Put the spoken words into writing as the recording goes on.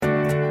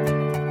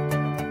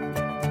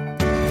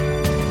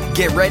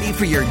Get ready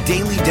for your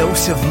daily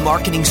dose of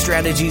marketing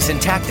strategies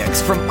and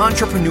tactics from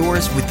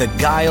entrepreneurs with the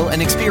guile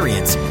and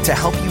experience to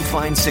help you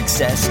find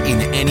success in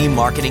any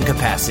marketing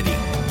capacity.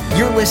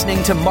 You're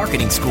listening to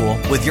Marketing School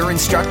with your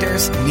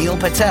instructors, Neil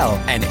Patel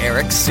and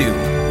Eric Siu.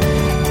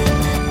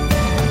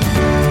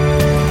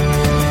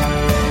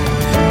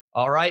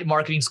 All right,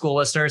 Marketing School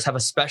listeners, have a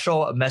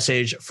special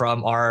message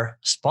from our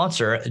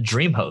sponsor,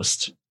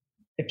 DreamHost.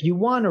 If you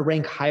want to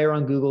rank higher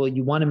on Google,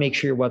 you want to make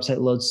sure your website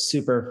loads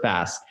super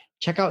fast.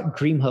 Check out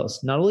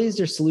DreamHost. Not only is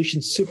their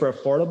solution super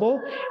affordable,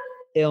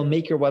 it'll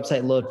make your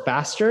website load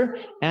faster,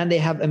 and they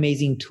have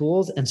amazing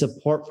tools and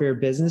support for your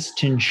business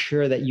to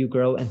ensure that you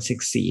grow and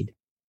succeed.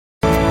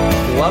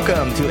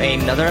 Welcome to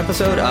another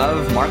episode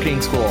of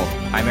Marketing School.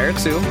 I'm Eric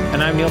Siu.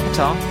 And I'm Neil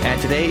Patel.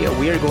 And today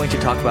we are going to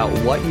talk about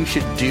what you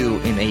should do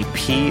in a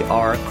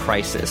PR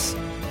crisis.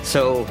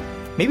 So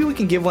maybe we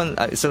can give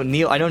one. So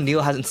Neil, I know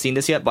Neil hasn't seen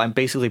this yet, but I'm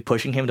basically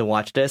pushing him to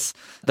watch this.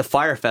 The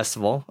Fyre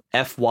Festival,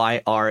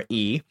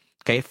 F-Y-R-E.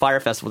 Okay, Fyre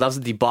Festival, that was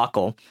a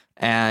debacle.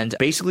 And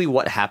basically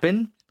what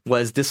happened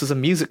was this was a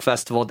music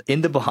festival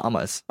in the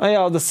Bahamas. Oh yeah,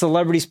 all the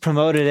celebrities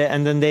promoted it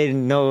and then they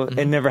didn't know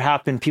it never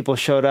happened. People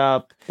showed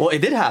up. Well,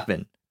 it did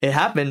happen. It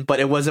happened, but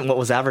it wasn't what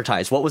was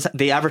advertised.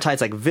 They advertised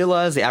like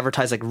villas, they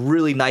advertised like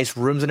really nice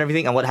rooms and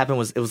everything. And what happened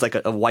was it was like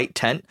a white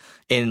tent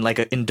in like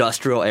an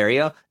industrial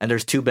area, and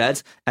there's 2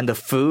 beds. And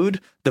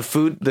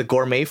the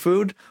gourmet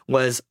food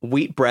was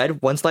wheat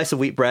bread, 1 slice of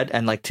wheat bread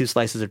and like 2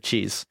 slices of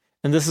cheese.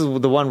 And this is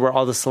the one where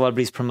all the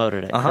celebrities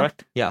promoted it,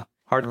 correct? Yeah,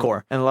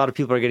 hardcore. And a lot of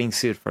people are getting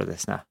sued for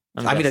this now.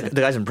 I mean,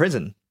 the guy's in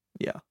prison.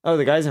 Yeah. Oh,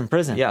 the guy's in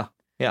prison? Yeah.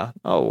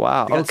 Oh,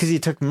 wow. Because he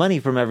took money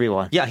from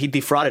everyone. Yeah, he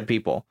defrauded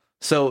people.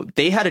 So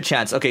they had a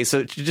chance. Okay,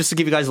 so just to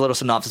give you guys a little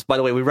synopsis, by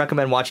the way, we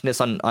recommend watching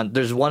this on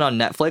there's one on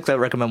Netflix. I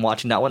recommend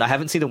watching that one. I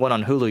haven't seen the one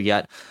on Hulu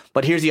yet,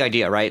 but here's the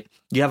idea, right?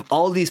 You have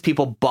all these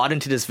people bought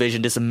into this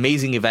vision, this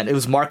amazing event. It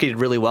was marketed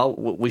really well.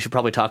 We should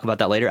probably talk about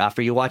that later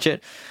after you watch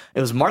it.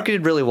 It was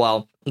marketed really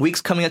well.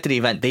 Weeks coming up to the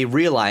event, they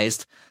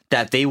realized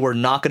that they were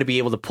not going to be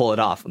able to pull it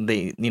off.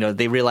 They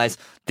realized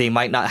they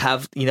might not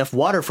have enough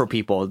water for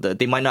people.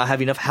 They might not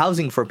have enough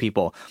housing for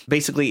people.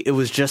 Basically, it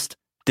was just,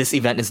 this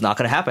event is not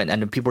going to happen.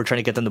 And people were trying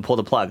to get them to pull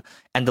the plug.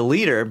 And the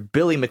leader,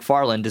 Billy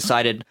McFarland,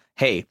 decided,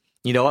 hey,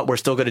 you know what? We're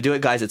still going to do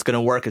it, guys. It's going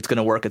to work. It's going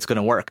to work. It's going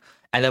to work.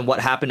 And then what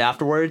happened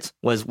afterwards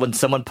was when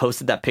someone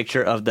posted that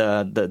picture of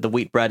the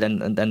wheat bread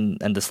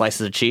and the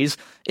slices of cheese,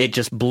 it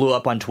just blew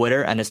up on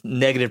Twitter, and its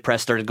negative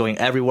press started going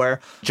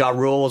everywhere. Ja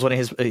Rule was one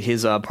of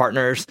his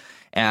partners,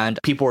 and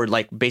people were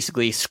like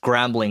basically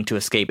scrambling to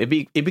escape.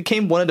 It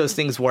became one of those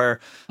things where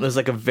it was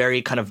like a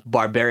very kind of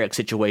barbaric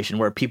situation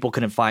where people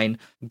couldn't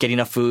get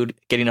enough food,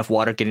 get enough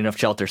water, get enough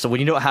shelter. So when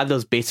you don't have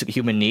those basic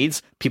human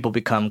needs, people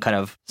become kind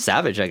of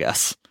savage, I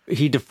guess.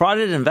 He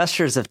defrauded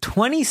investors of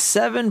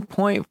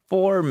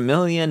 $27.4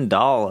 million.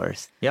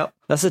 Yep.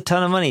 That's a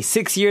ton of money.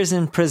 6 years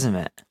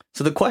imprisonment.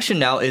 So the question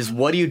now is,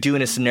 what do you do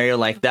in a scenario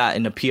like that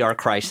in a PR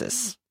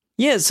crisis?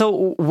 Yeah,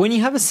 so when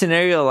you have a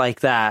scenario like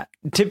that,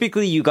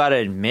 typically you got to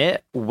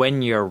admit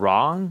when you're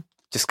wrong.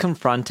 Just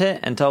confront it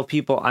and tell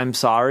people, I'm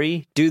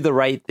sorry, do the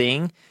right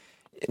thing.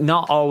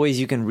 Not always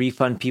you can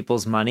refund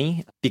people's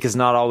money because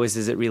not always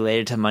is it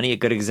related to money. A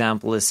good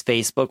example is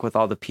Facebook with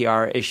all the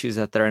PR issues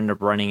that they end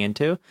up running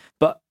into.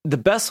 But the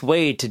best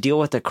way to deal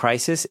with a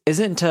crisis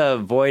isn't to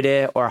avoid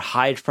it or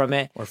hide from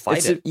it. Or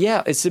fight it.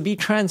 It's to be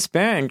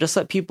transparent. Just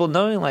let people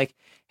know, like,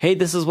 hey,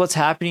 this is what's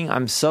happening.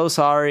 I'm so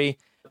sorry.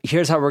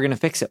 Here's how we're going to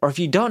fix it. Or if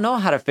you don't know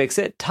how to fix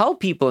it, tell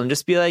people and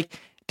just be like,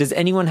 does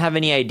anyone have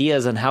any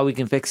ideas on how we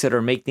can fix it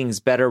or make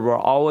things better? We're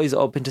always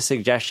open to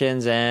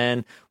suggestions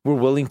and we're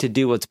willing to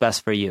do what's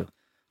best for you.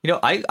 You know,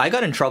 I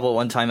got in trouble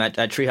one time at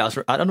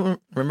Treehouse. I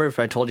don't remember if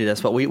I told you this,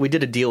 but we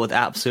did a deal with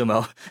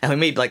AppSumo, and we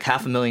made like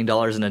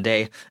 $500,000 in a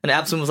day. And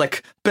AppSumo was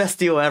like, best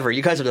deal ever.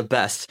 You guys are the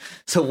best.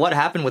 So what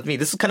happened with me,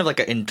 this is kind of like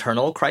an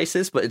internal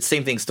crisis, but it's the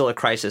same thing, still a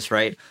crisis,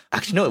 right?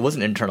 Actually, no, it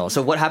wasn't internal.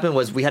 So what happened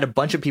was we had a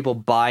bunch of people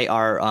buy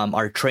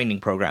our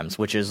training programs,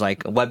 which is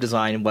like web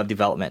design and web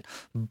development.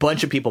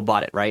 Bunch of people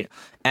bought it, right?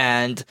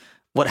 And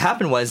what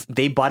happened was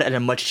they bought it at a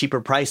much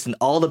cheaper price than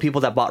all the people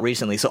that bought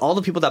recently. So all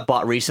the people that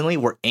bought recently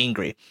were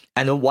angry.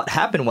 And then what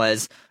happened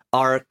was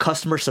our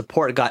customer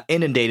support got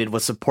inundated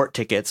with support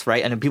tickets,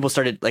 right? And then people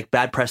started, like,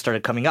 bad press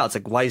started coming out. It's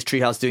like, why is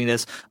Treehouse doing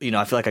this? You know,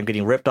 I feel like I'm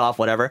getting ripped off,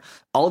 whatever.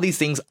 All these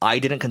things I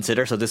didn't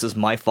consider, so this is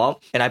my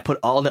fault. And I put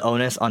all the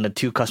onus on the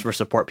 2 customer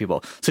support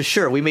people. So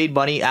sure, we made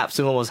money.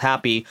 AppSumo was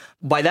happy.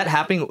 By that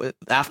happening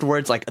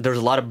afterwards, like, there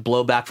was a lot of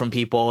blowback from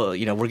people.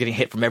 You know, we're getting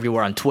hit from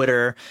everywhere on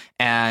Twitter.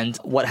 And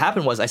what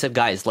happened was I said,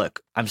 guys,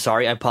 look, I'm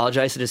sorry. I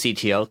apologize to the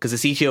CTO,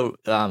 because the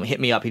CTO hit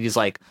me up. He's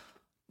like,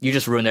 you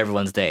just ruined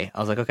everyone's day. I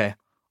was like, okay,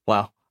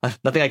 wow.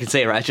 Nothing I can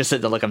say, right? I just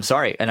said, look, I'm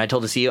sorry. And I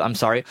told the CEO, I'm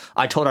sorry.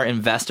 I told our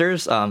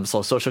investors,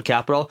 so Social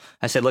Capital,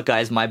 I said, look,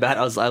 guys, my bad.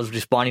 I was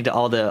responding to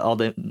all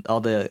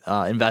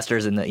the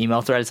investors in the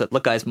email thread. I said,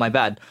 look, guys, my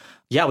bad.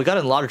 Yeah, we got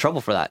in a lot of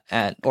trouble for that.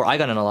 Or I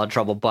got in a lot of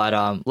trouble.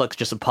 But look,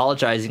 just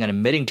apologizing and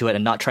admitting to it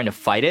and not trying to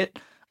fight it,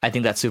 I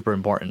think that's super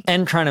important.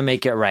 And trying to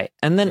make it right.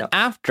 And then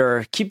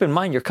after, keep in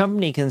mind, your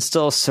company can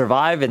still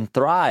survive and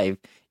thrive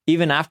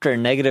even after a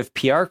negative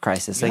PR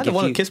crisis. You had the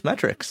one with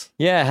Kissmetrics.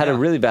 Yeah, I had a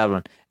really bad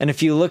one. And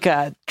if you look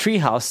at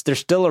Treehouse, they're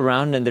still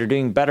around and they're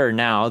doing better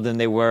now than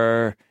they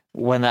were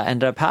when that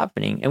ended up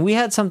happening. And we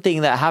had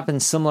something that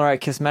happened similar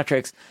at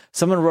Kissmetrics.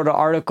 Someone wrote an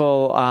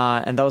article,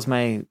 and that was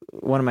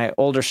one of my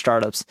older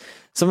startups.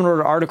 Someone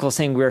wrote an article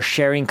saying we were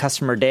sharing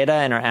customer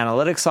data in our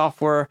analytics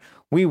software.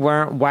 We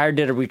weren't. Wired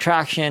did a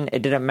retraction.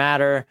 It didn't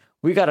matter.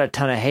 We got a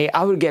ton of hate.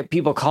 I would get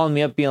people calling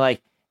me up being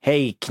like,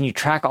 hey, can you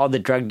track all the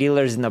drug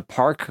dealers in the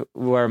park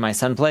where my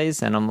son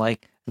plays? And I'm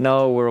like,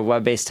 no, we're a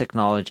web-based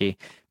technology.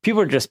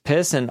 People are just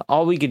pissed, and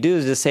all we could do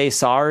is just say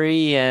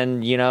sorry.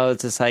 And,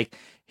 it's just like,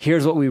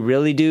 here's what we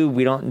really do.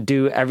 We don't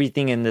do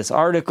everything in this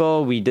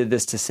article. We did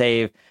this to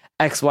save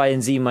X, Y,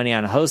 and Z money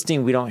on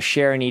hosting. We don't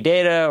share any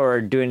data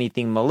or do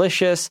anything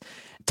malicious.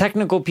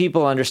 Technical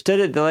people understood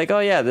it. They're like, oh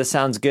yeah, this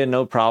sounds good.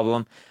 No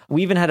problem.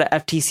 We even had an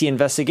FTC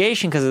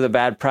investigation because of the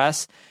bad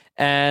press.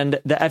 And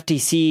the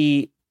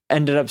FTC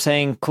ended up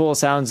saying, cool,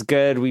 sounds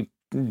good. We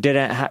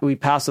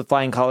passed with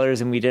flying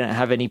colors and we didn't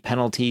have any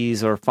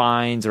penalties or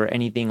fines or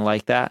anything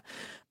like that.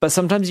 But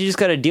sometimes you just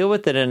got to deal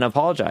with it and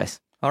apologize.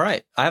 All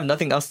right. I have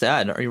nothing else to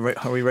add.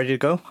 Are we ready to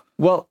go?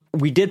 Well,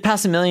 we did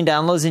pass 1 million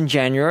downloads in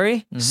January.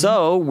 Mm-hmm.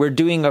 So we're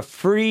doing a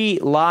free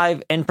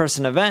live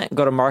in-person event.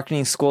 Go to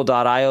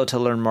marketingschool.io to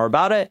learn more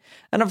about it.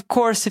 And of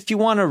course, if you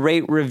want to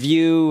rate,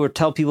 review, or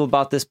tell people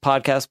about this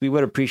podcast, we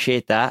would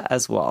appreciate that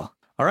as well.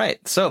 All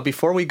right. So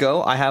before we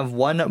go, I have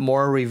one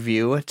more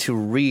review to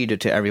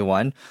read to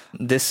everyone.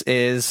 This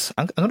is,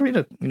 I'm going to read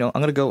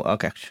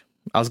okay.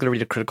 I was going to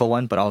read a critical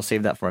one, but I'll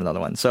save that for another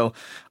one. So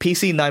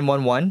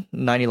PC911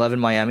 911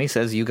 Miami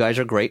says, you guys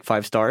are great.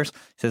 5 stars.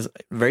 Says,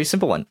 very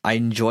simple one. I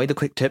enjoy the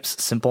quick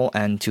tips, simple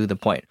and to the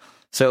point.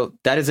 So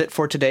that is it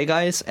for today,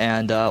 guys.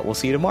 And we'll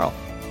see you tomorrow.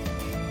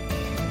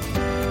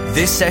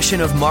 This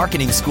session of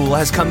Marketing School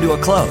has come to a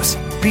close.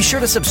 Be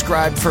sure to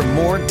subscribe for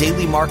more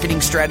daily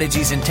marketing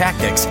strategies and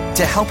tactics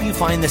to help you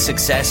find the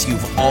success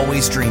you've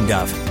always dreamed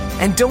of.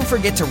 And don't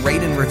forget to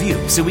rate and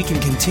review so we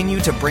can continue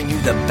to bring you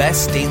the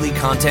best daily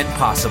content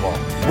possible.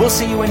 We'll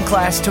see you in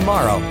class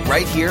tomorrow,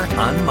 right here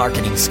on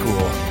Marketing School.